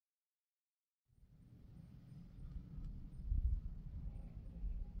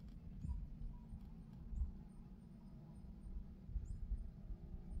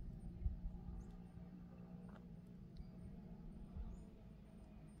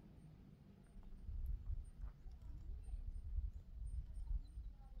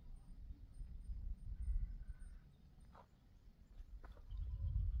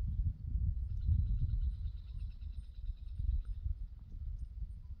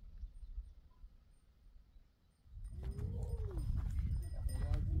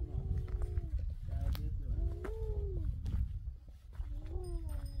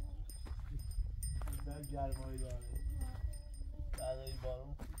گرمایی داره بعد این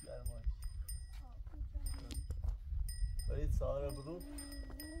بارون خوب گرمایی باید ساحل رو برو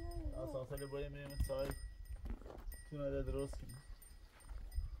اساسا باید میریم ساحل تونه درست کنیم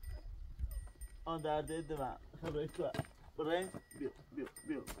آن در دید من خبری تو برای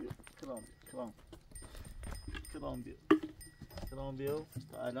بیا کرام بیا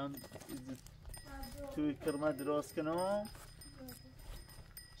تا الان توی کرمه درست کنم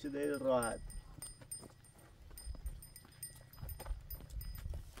چه دیر راحت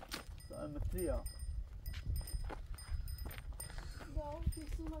متری ها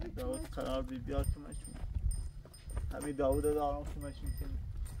داود قرار بیار کمشون همین داود دارم کمشون کنی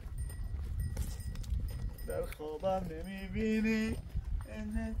در خوابم نمیبینی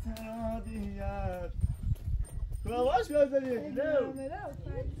این ترادیت تو آواش بزنی نو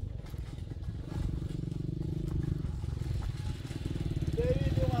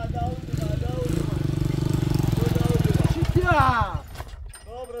دیوید اومد داود شکیا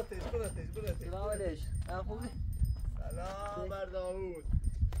براتش سلامش خوبی؟ سلام بر داود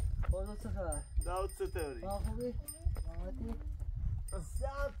خودت چه خبر؟ داود چطوری؟ خوبی؟ سلامتی؟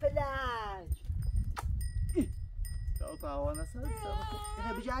 سافلنج داود هوا نسد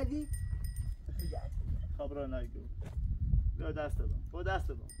بخواه بجردی؟ خبرها نگو بیا دست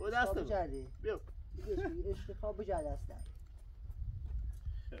دادم بجردی؟ بیا اشتخاب بجرد هستم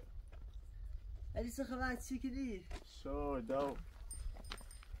ولی چه خبر چی کردی؟ شو داود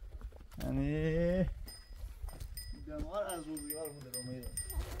یعنی دمار از روزگار بوده رو میرم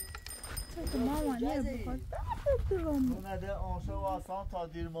چه مامانه بخواد نده آنشو و آسان تا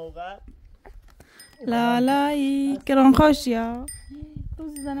دیر موقع لالایی گران خوشی ها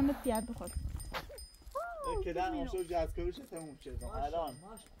روزی زنم بیاد بخواد کدن آنشو جذکاروش تموم شد الان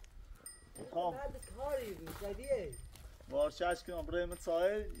میخوام کاری بود جدیه وارشش کنم برای من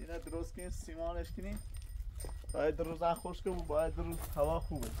ساحل اینه درست کنیم سیمانش کنیم باید در روز خوش کنم باید در روز هوا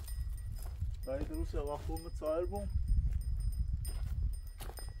خوبه باید در روز هوا خوب من ساحل بوم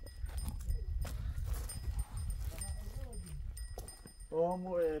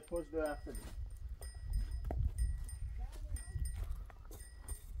مو پشت درخته دیم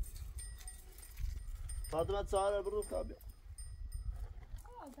فاطمه ساحل رو برو تا بیا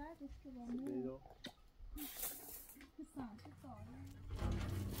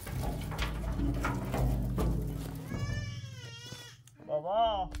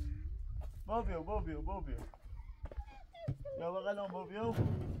بابا بابیو یا بغلم بابیو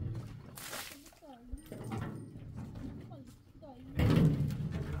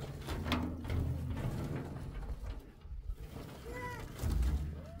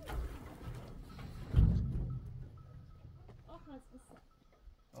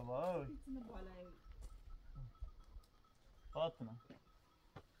بابا فاطمه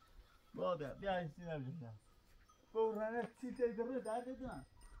بابا بیا این سینه بجنم بورانه چی تیدره در دیدن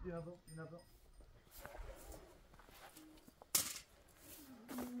اینا برو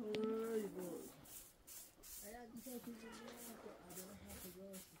ای بای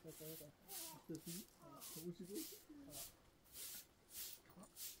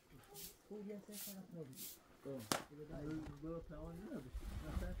برو پیامانی نبشید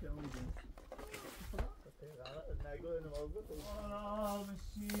مثلا پیامانی جنسی نگاه نمازه کنید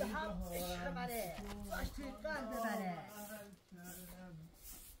آرامشی عشق منه عشق قلب منه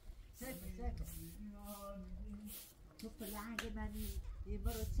سکر تو پلنگ منی این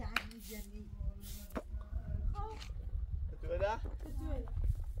برو چند میزنی بتوله؟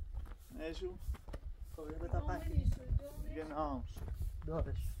 نیشو؟ خب اینه بتا پنگی دیگه نامش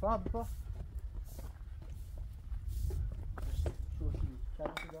دارش فهم با شوشی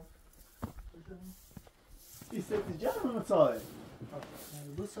چند شده؟ ایستی جمع سای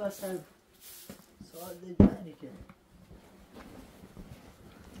دو ساعت سال دلجانی که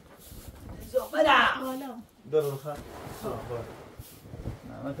حالا در بخیر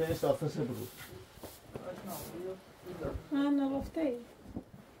نه من تایی شاستش بگو من نگفته ای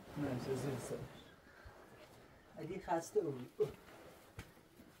نه چیزی سر اگه خسته بود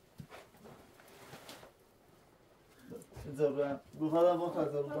زبرم بخوادم با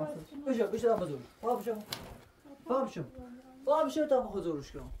خزر بودم بشو دام بزرگ پا بشو تا مخو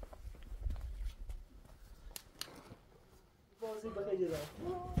زورش کنم بازی بخیلی را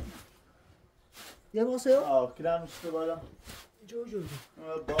یه ماسه ها؟ آه کلم شده بالا جو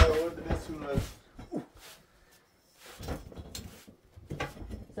بای آورد به سورت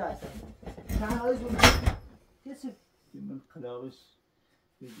سای چند آیز بود کسی من قلاوش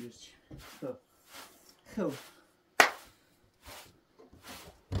بگیر چی خوب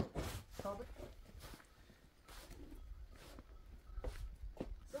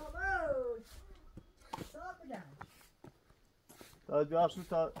تا بیاشو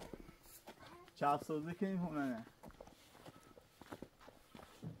تا چپ سازی کنیم خونه نه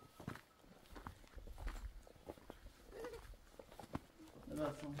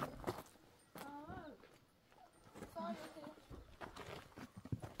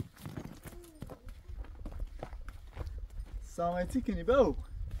سامتی کنی باو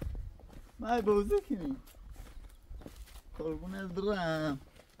مای بوزی کنی قربونت برم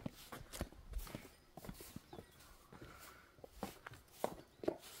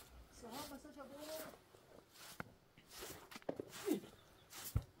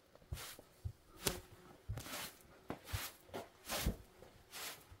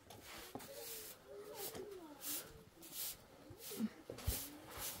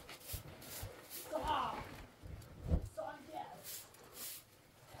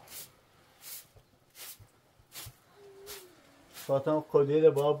فاطمه قدیر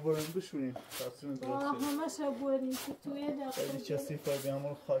باب بریم بشونیم تصمیم درست همه شو بریم که توی خیلی داخل چسی فای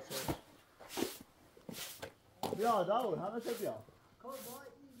بیامون خاطر بیا داور همه چه بیا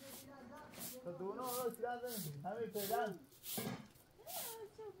تا دونه آقا سیرد همه پیدن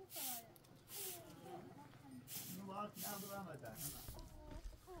اینو باید نبرم بده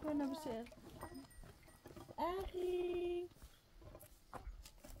کنه بشه اخی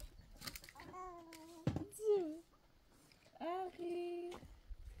اخی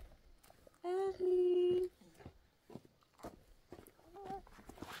اخی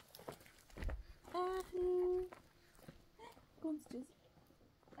اخی komst du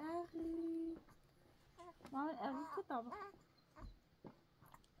اخی مامان اخی کتابه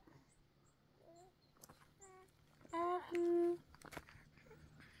اخی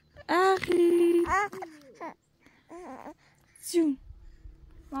اخی جون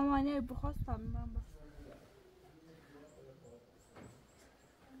مامانه بخواستم من با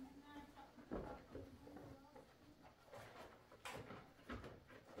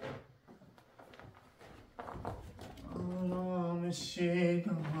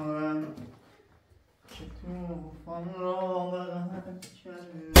شیدارم که توفان را بغل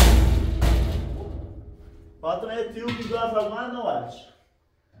کرد فاطمه یه تیوب میگو از من نوش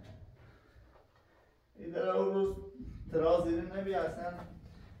این در اون روز تراز دیدیم نبی اصلا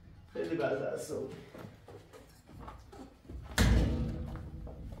خیلی بد است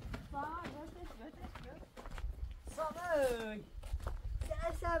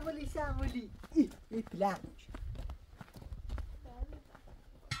ساموی سامولی ای پلنج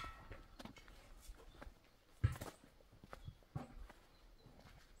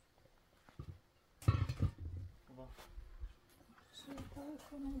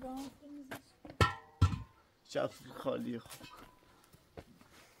شب خالیه خوب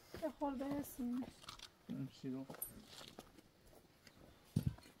یه خورده هستیم شیرو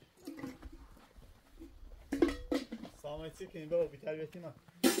سامتی کنیم بابا بی تربیتی من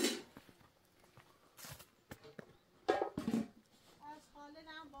از خاله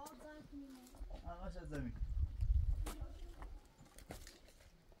نم باید زن کنیم همش از زمین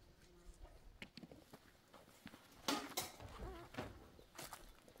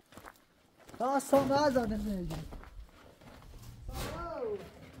تا سامه از آنه نمیدیم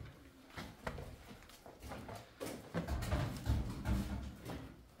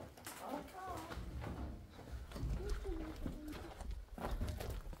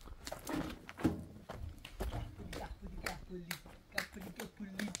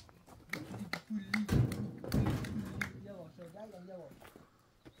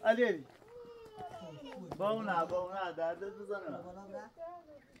علی با اونه دردت بزنه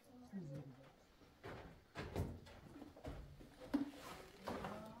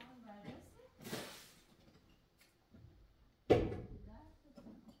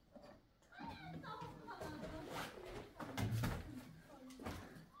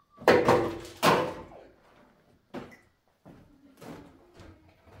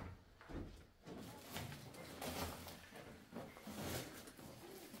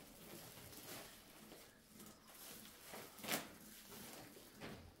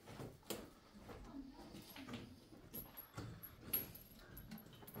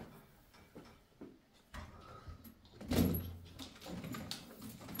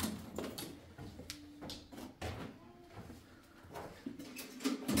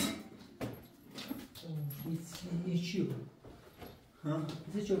چیو؟ ها؟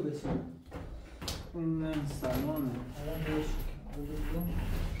 چی چیو بسی؟ اون نه سلمانه الان بهش بودم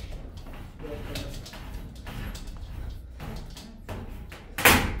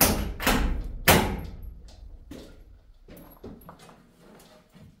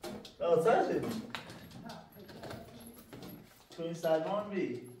سر شدی؟ تو این سلمان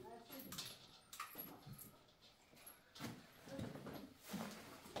بی؟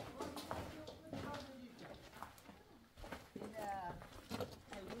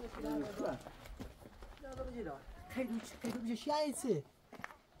 خیلی میشه شایسته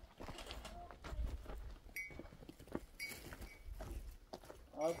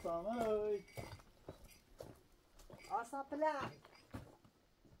آسامه آسا پلک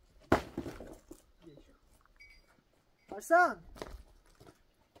آسان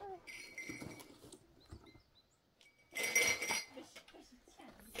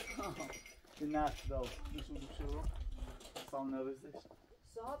این نشت داو دوشو سام نوزش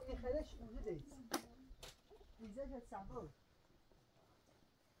صاحب این خیلیش اونجا دید اینجا جد سفر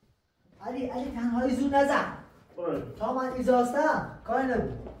علی تنهایی زور نزن تا من ایزاستم کاری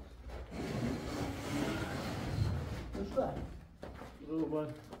نبود خوش کن برو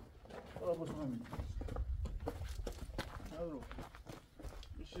باید برو باید همین برو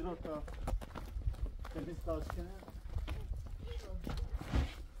بشی رو تا تمیز تاش کنه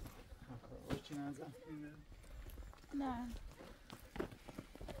چی نزن نه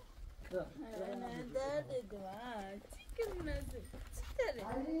نه درد دوار چی کنی نزد چی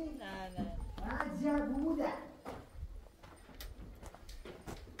داره؟ علی نه عجب بوده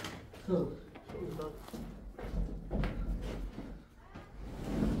خب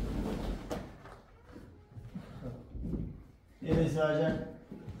یه نیست آجن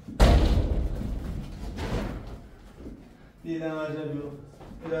دیدم آجن بیو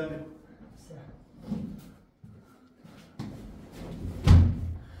دیدم بیو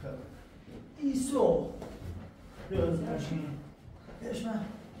ایسو بیو زمشین بشمن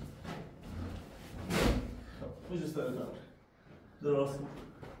خوش استاره دار درست کن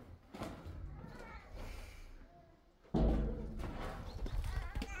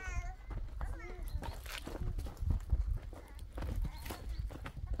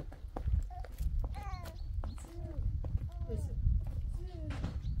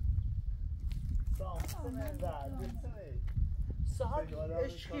صاحب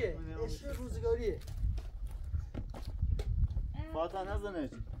عشقیه عشق روزگاریه فاتح نزنه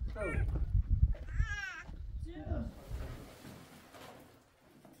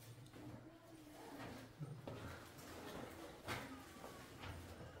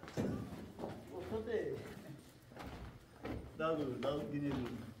داو گینه دو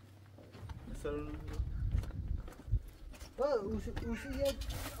مثلا اوشو یه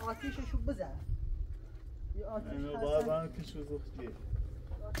آتیششو بزن یه آتیش اینو باید برای کش بزختی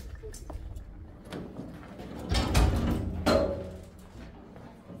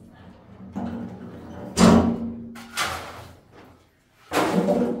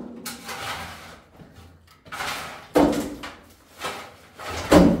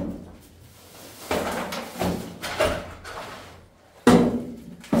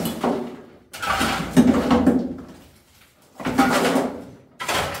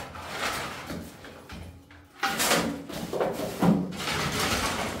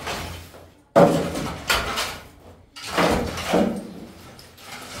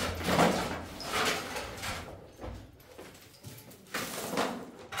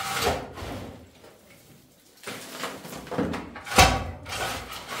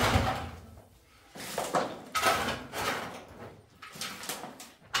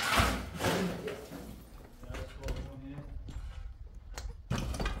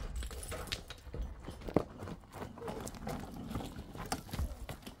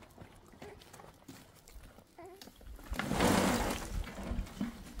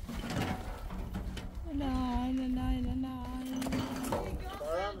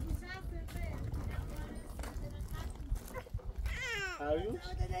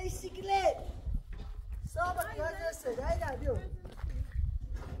Bisiklet. Sabah gazete, haydi diyor.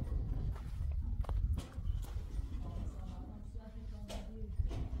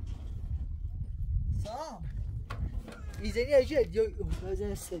 Sam. İzleniyor ya diyor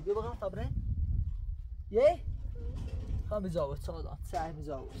gazete. Diyor bakalım tabre. Ye? Hamız avut sağdan. Sahimiz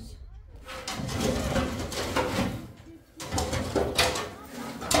avut.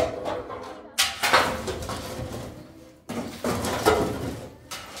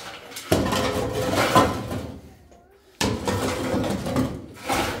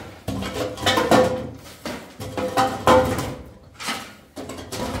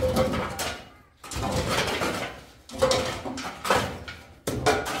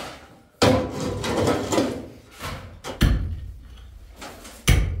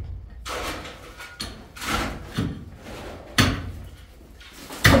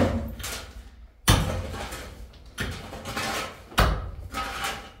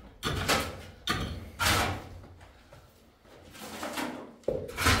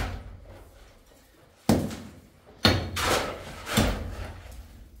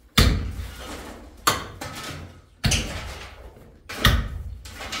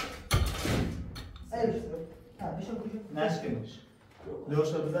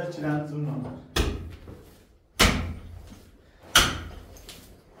 Leoša beze çilen zurna.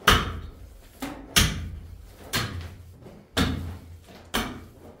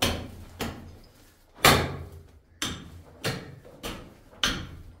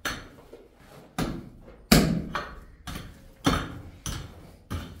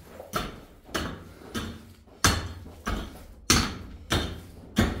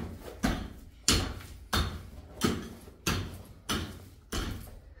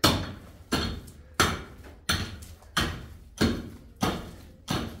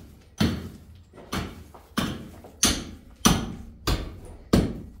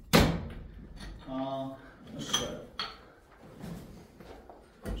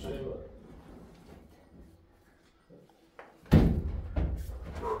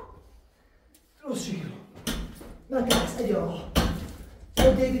 ما كان استديو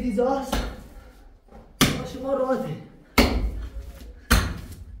ودي ديزاس ماشي مراتي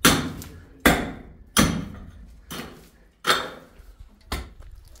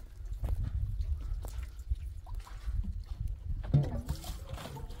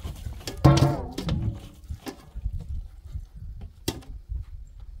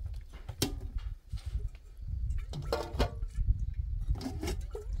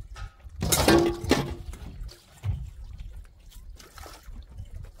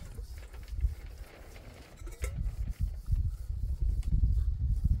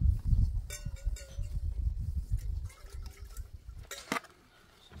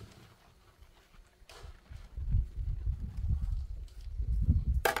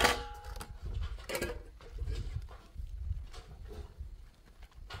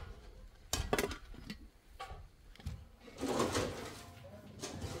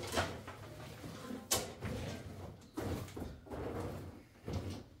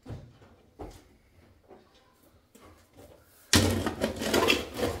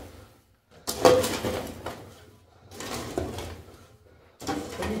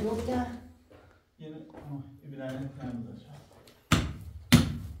Yine İbrahim tanıdık.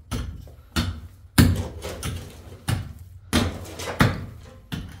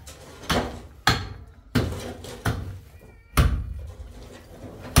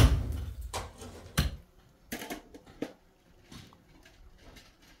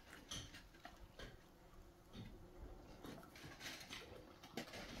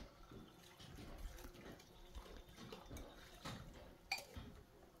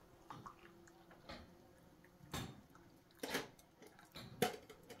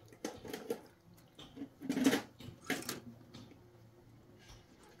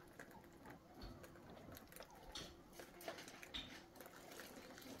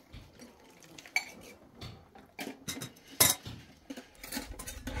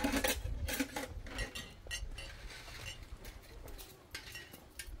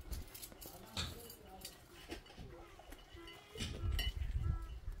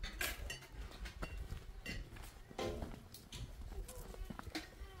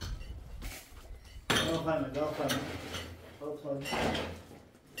 آفرین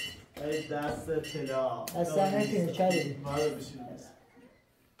ای دست طلا اصلا نکنه چلی ماره بشید بس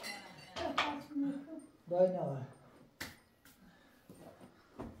بای نوه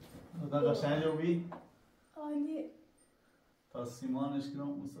نودا قشنگ رو بی عالی تا سیمانش کنم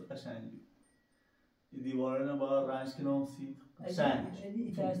اوسا قشنگی این دیواره نه با رنج کنم سید قشنگ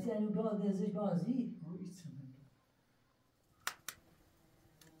این ترسی هنو بعد ازش بازی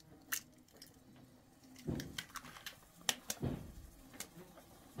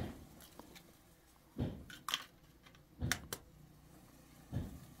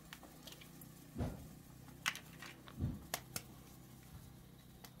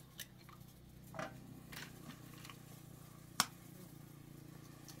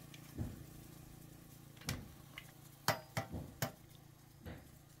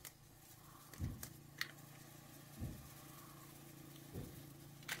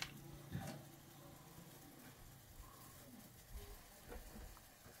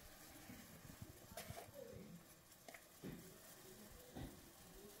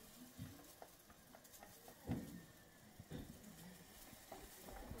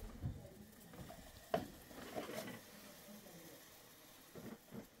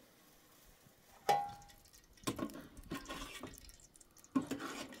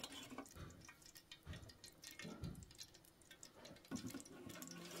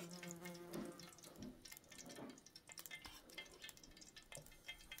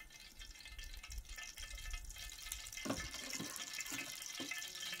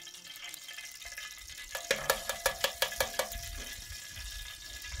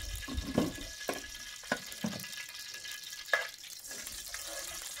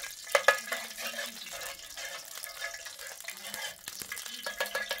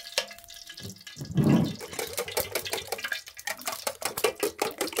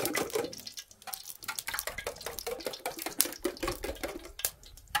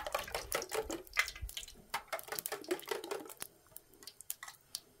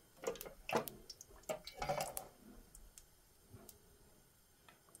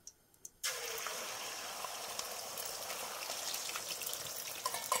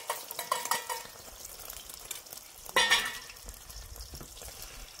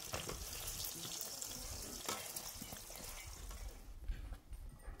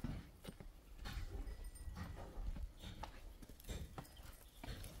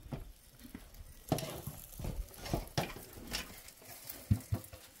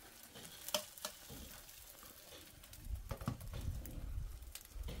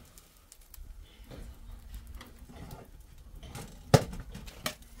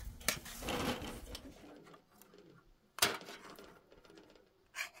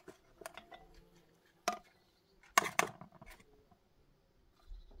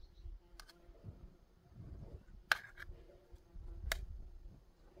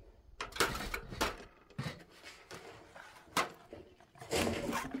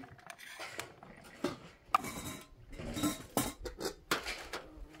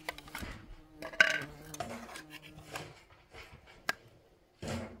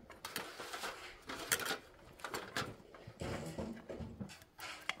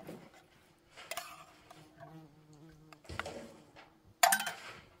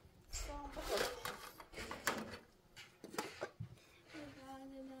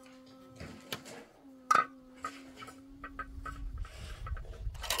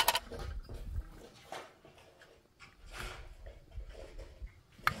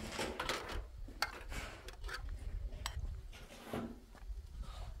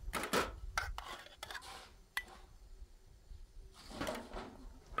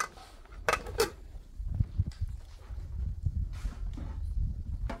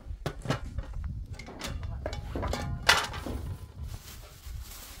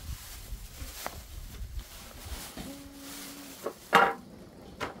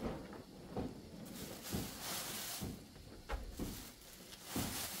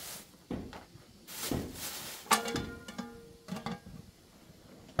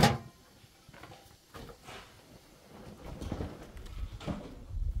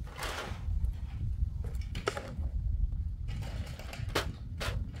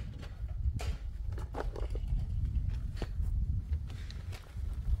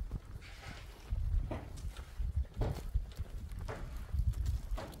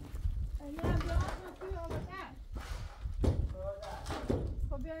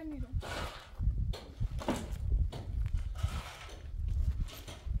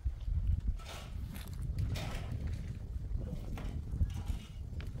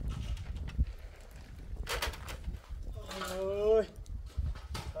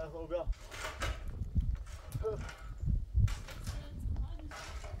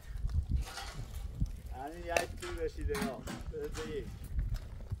رسیده ها به یک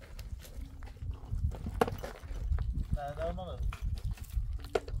بعدا ما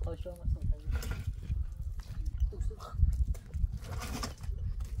خوش آمد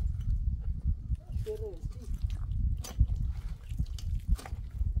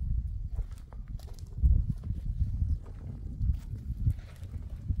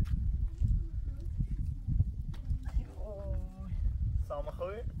سلام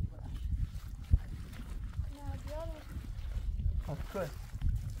خوبی؟ خوبه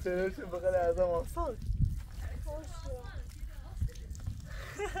سرشون بقیل ازم آسان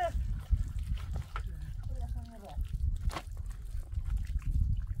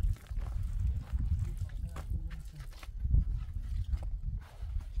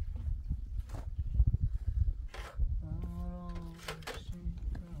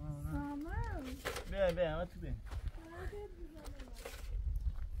بیا همه تو بین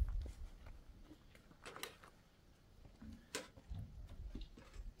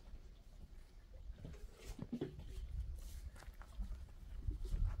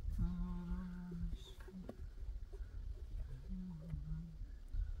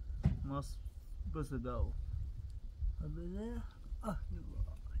ماس بس داو بله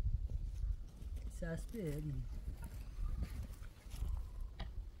ساس بیاری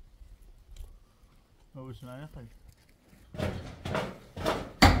ما بش نه خیلی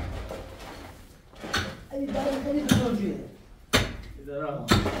ای داره خیلی بزرگیه اداره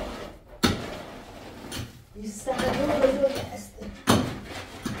این سندون بزرگ است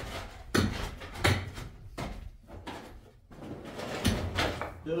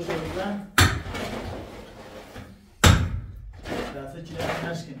درست بودن دسته چی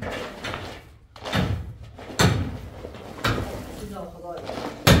نشکنیم جان خدایا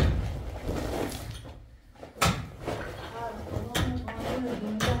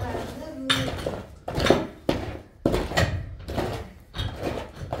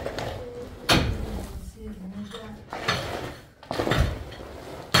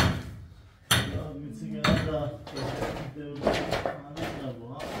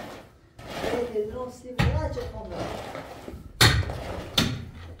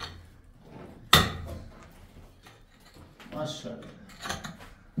ماشاءالله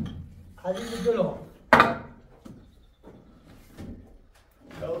عزیز دلم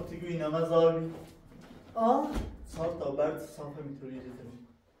لو تيجي نماز آبی آه صار تا برد صافه میتونی جدی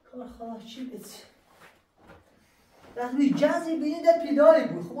کار خدا چی بسی وقتی جزی بینید پیدایی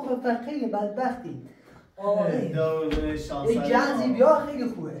بود خب ما خیلی بدبختی آره شانس یه جزی بیا خیلی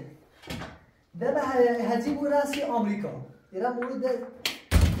خوبه ده به هزی بود راستی آمریکا دیرم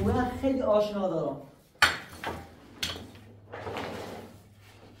مورد خیلی آشنا دارم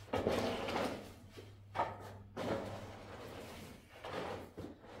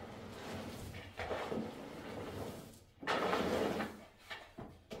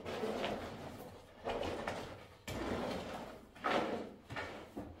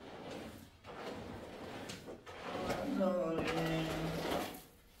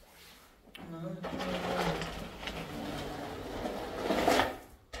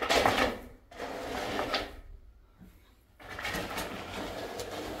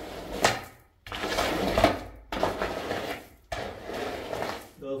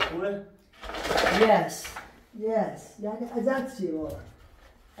Yes, یعنی ازت چیه بابا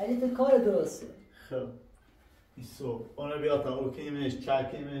یعنی تو کار درسته خب ایسو اونو بیا تا اوکی منش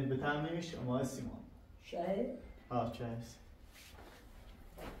چاکی منش بتم نمیشه اما سیمان شاید؟ ها چاید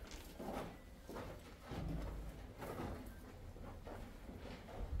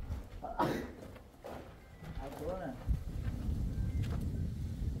اکرانه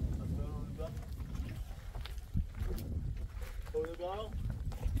Go to go?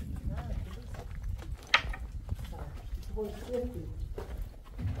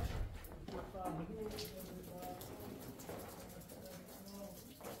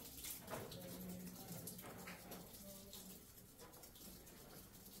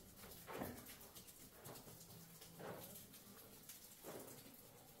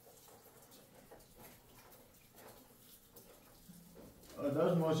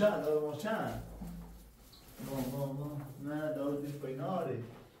 داشت ماشن نه داشت این پیناره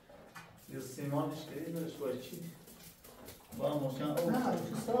یه سیمانش که داشت باید چی با ماشن او نه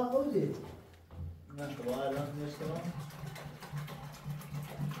چه ساعت اوده نه که با الان نشته ما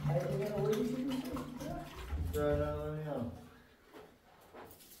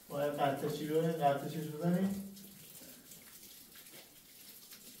باید قطعه چی بکنیم؟ قطعه چیش بزنیم؟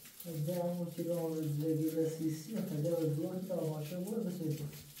 ده همون که به اون زدی رسیسی خیلی از دور که آماشه بود بسید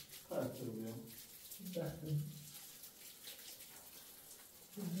قطعه رو بیام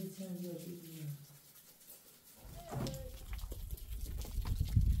بخیر چند جا شدیم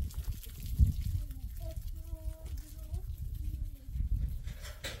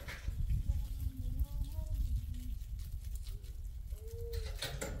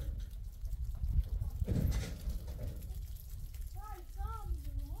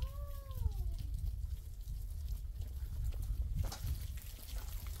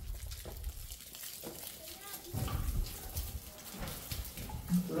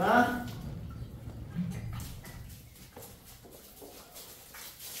نه؟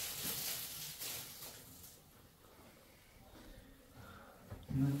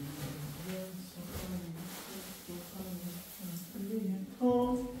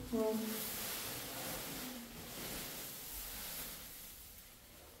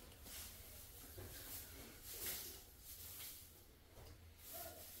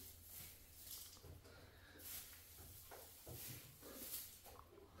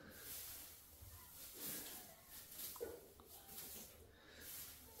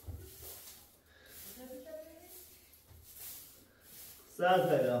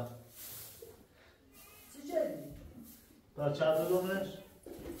 سر پیدا چی چه؟ تا چند دومش؟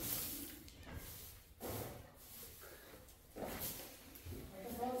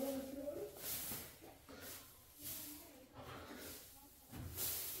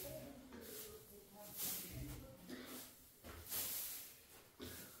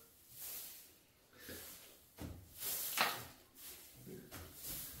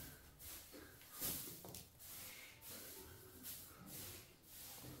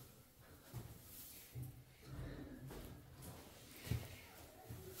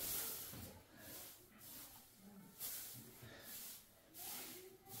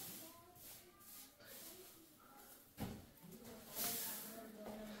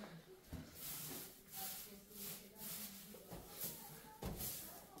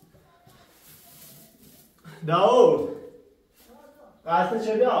 داود قصد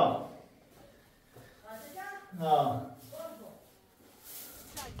چه بیا؟ ها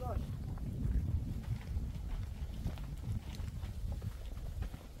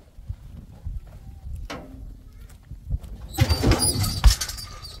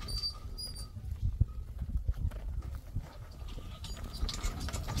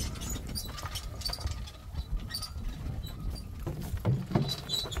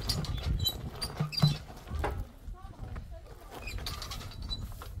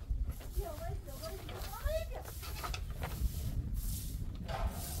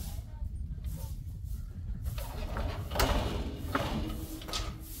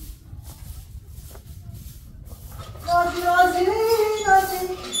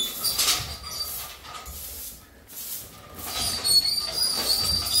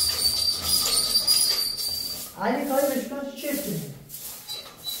علی کاری بهش کن چه کنی؟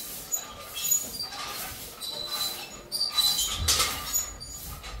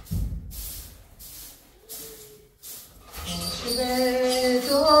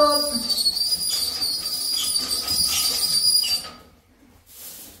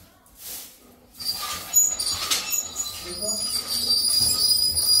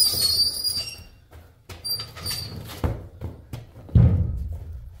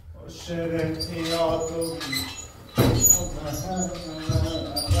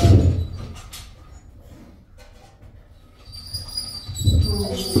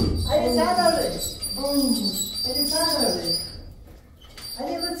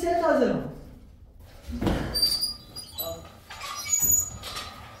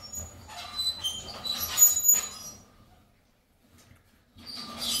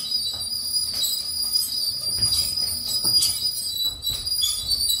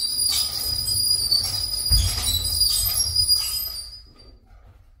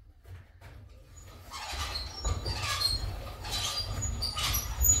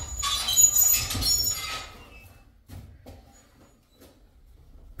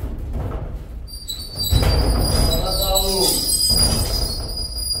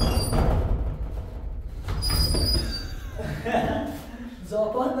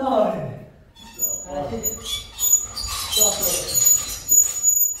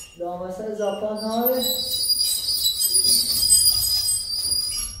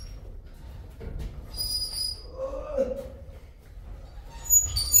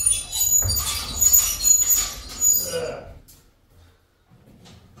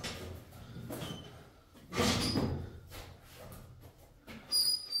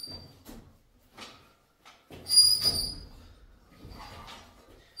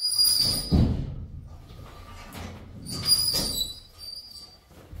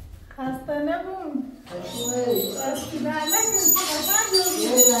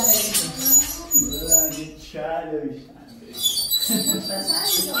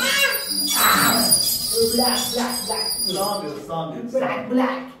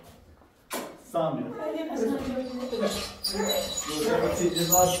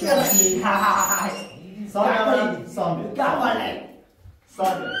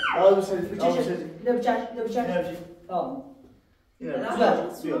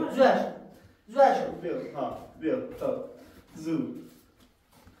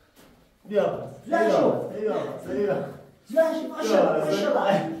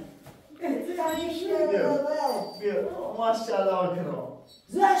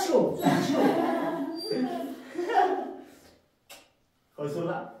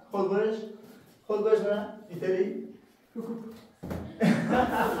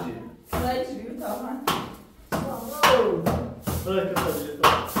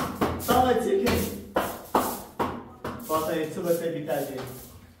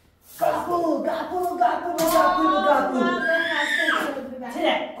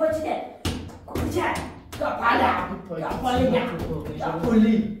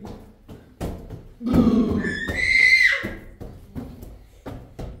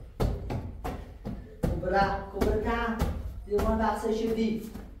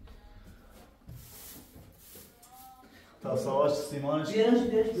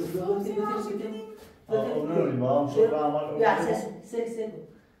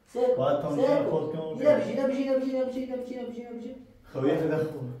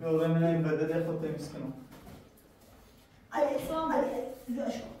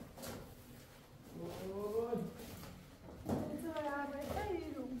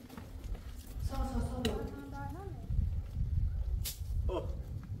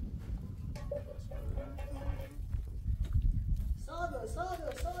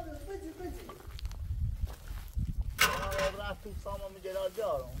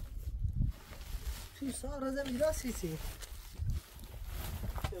 تو سار از میراث سی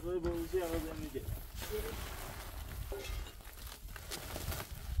روی بوزی از میگه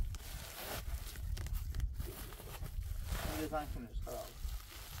یه تانکنش خراب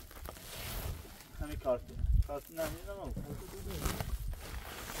همین کارتون نمیدونم آقا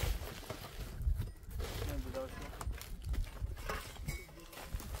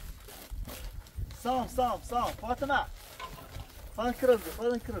سام فاطمه فاطمه كربج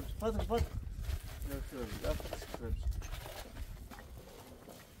فاطمه لا كربج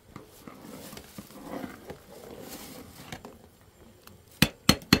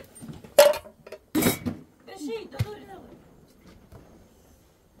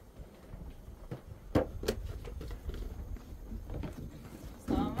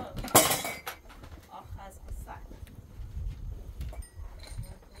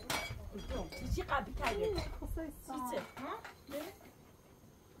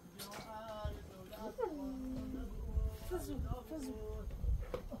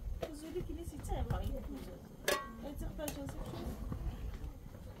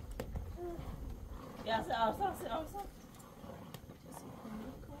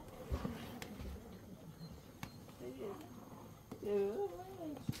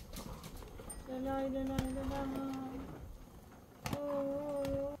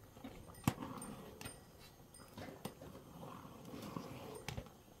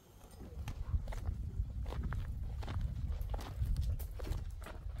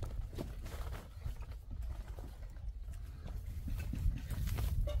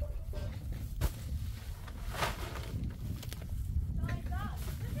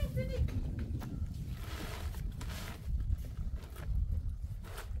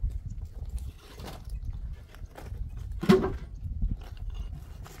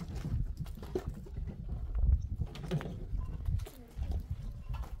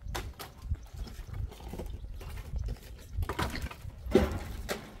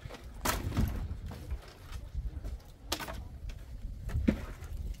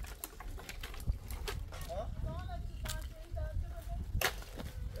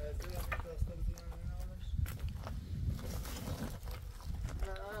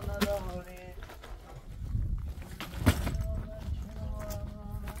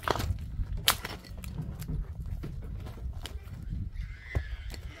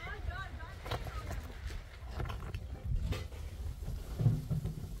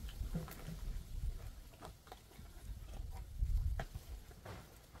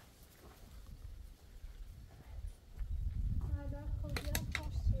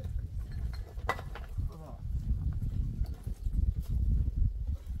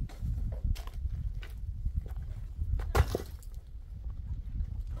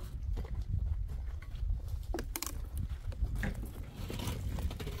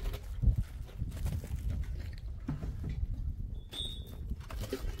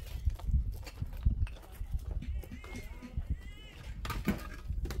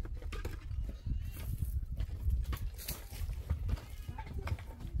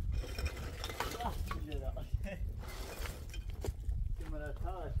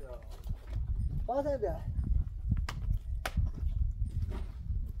فاطمه بیا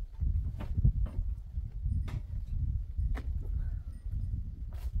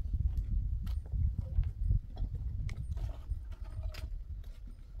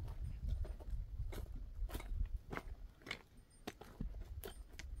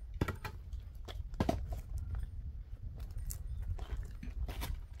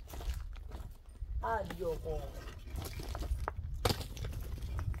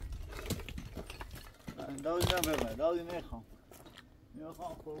داوی نمیخوام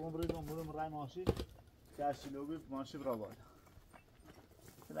قربون بریم رای ماشین کشیلوگی ماشین را باید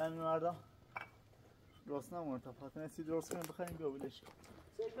فلان مردا درست نمونه تا فاطمه سی درست کنیم بخوایم گویلش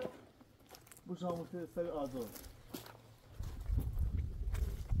بوش آموزه سری آزاد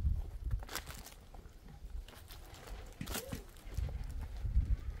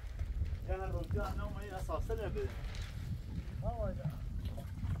یعنی روزی آنه اومدی اساسه نبیده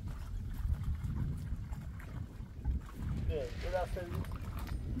یه دسته بید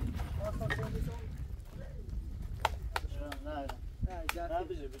نه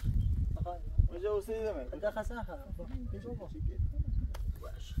بجه بجه اوسه دیدمه ده خسته نخواهم بجه با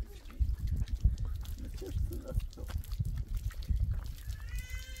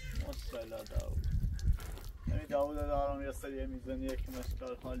ماشاءالله داود نمی داود دارم یه سریع میزنیه که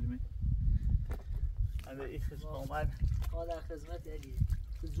مشکل خالی می اده ای خشم آمد حالا خدمت علی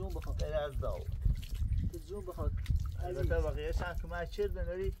تجرون بخواد بره از داود تجرون بخواد البته بقیهش هم که من چیر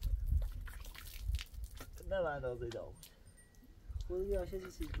بناری نه به اندازه داود خودی آشه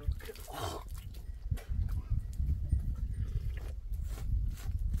چیزی کن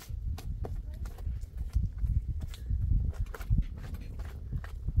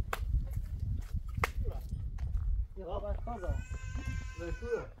cosa?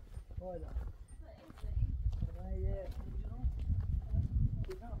 Lectura? Olha.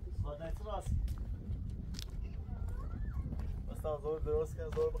 خاطر تو راست مثلا زور درست کن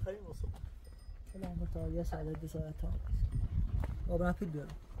زور بخریم واسه الان تا یه ساعت 2 ساعت تا آب نفید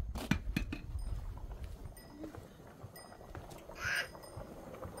بیارم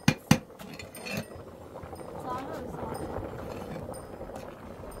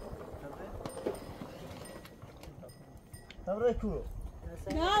تمره کو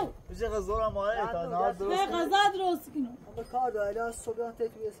نه بچه غذا ما تا نهار درست به غذا درست کنم اما کار داره الان صبح تا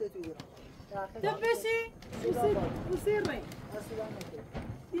توی سه توی بیارم تو بشی بسیر ری اصلا نکرد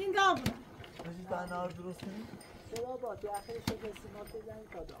این قابل بچه تا نهار درست کنیم چرا با تو آخرش شده سیمات بزنی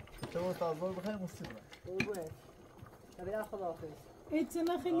تا دام شما تازه بخیر مصیبه قربونت شبیه خداحافظ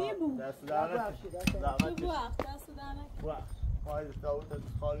ایتنا خیلی بود دست در تو بو وقت دست در نکن وقت خواهید داود از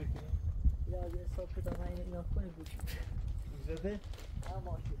خالی کنیم یاد حساب کتاب من اینا کنی بود زده؟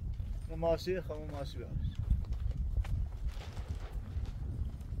 ماشی ماشی خمون ماشی بیارش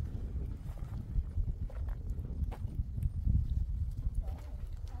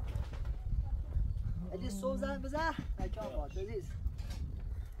اگه صبح زن بزن نکن باد عزیز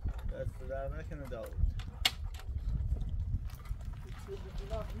دست در نکنه داود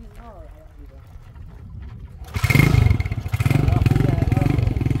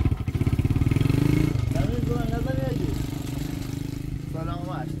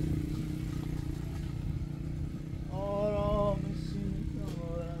سلامت آرامشی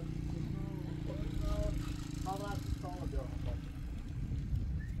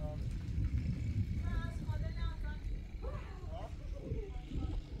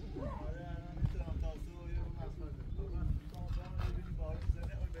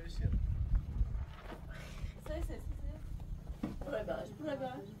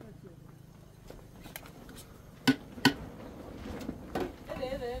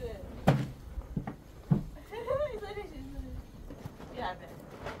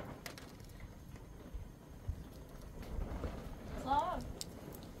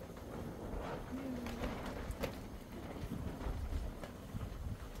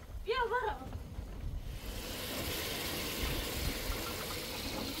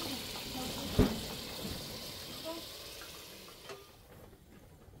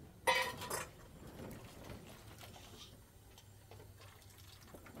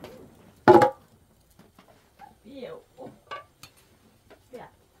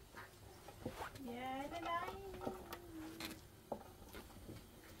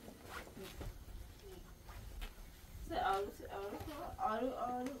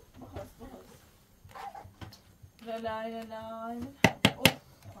لا لا لا اوف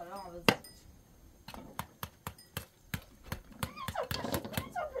خلاص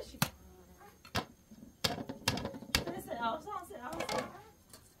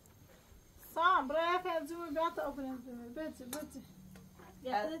Sam, bırak elcimi bir ata openem. Bitti.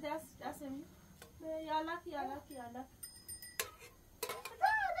 Ya ders emin. Yalak.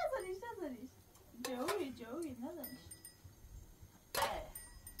 Nazariş. Joey, nazariş.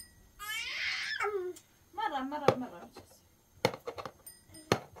 Mara.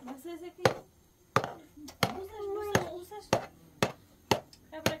 Mas aqui. Usas.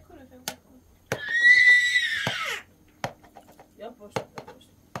 Febre kuru. Ya boş.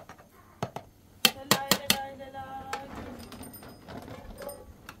 Lay.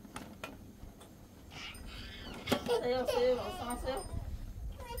 Saiu, sana saiu.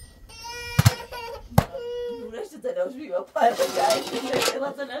 Uğraştı telaş bir yapar.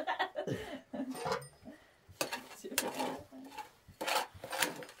 Ela sana.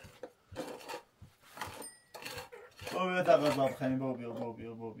 بیا تا غذا بخوریم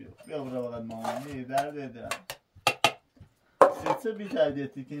بیا برو بغل مامانی درد چه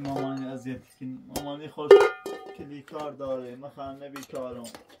بی‌تربیتی که مامانی اذیت کنی مامانی خود کلی کار داره من خانه بیکارم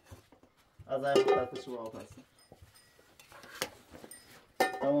از این خطرت شو واپس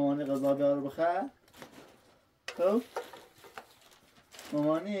مامانی غذا بیار بخور خب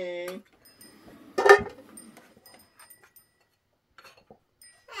مامانی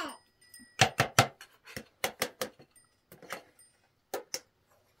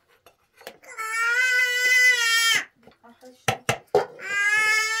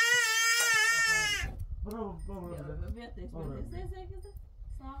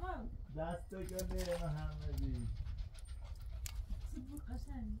دست کنه محمدی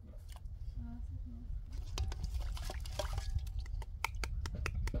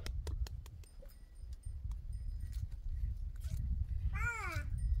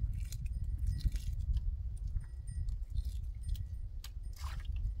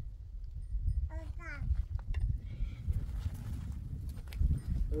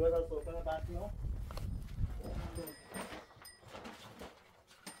باید از صحبت بطنی ها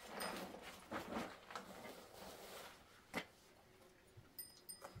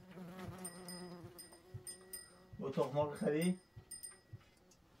با تخمار بخری؟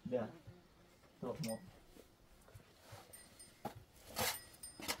 بیا تخمار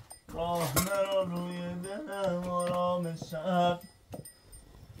راه نرو روی دلم آرام شب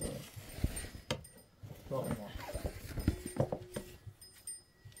تخمار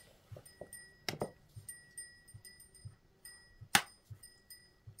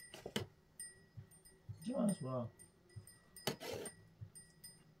جانش با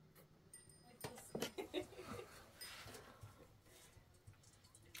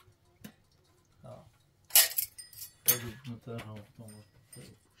خیلی مترهم تخمار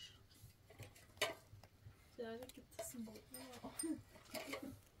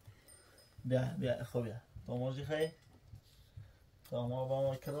بیا خب بیا تخمار خیلی تخمار با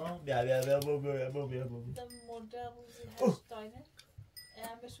ما کرام بیا دم مرده روزی 8 تاینه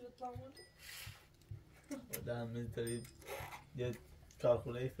بهش بطلع مرده دم میتونی یه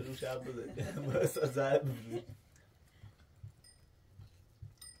کارخونه فروش هم بده باعث زهر بفروش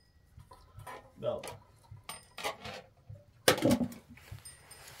بیا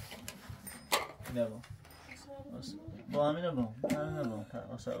اینه با همینه با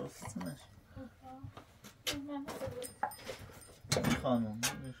آسه آفتنش خانم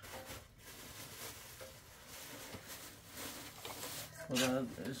خدا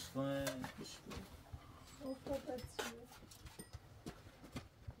عشق کنه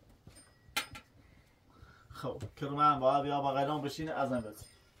خب کرمان باید بیا با قلم بشینه از این بزن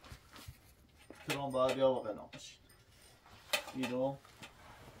کرمان باید بیا با قلم بشین ایرو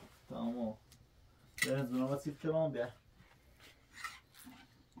تمام بیا زنوبه سیب کرمان بیا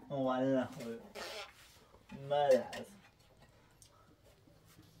اومده نخواه مرد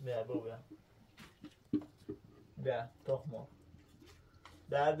بیا بیا تخمار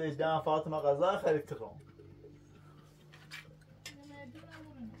بعدش دم فاطمه غذا خرید کرام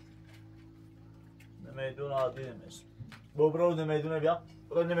نمیدون عادی نمیشه برو نمیدونه بیا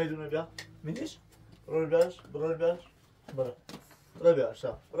برو نمیدونه بیا میدیش برو بیارش برو بیارش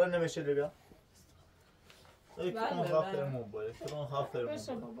برو نمیشه بیا کرام خاطر مو باید کرام خاطر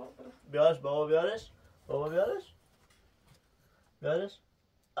مو بیارش بابا بیارش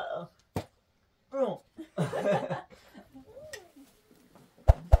برو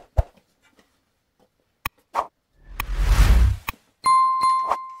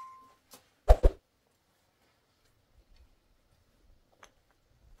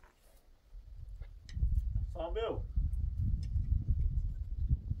Chavil.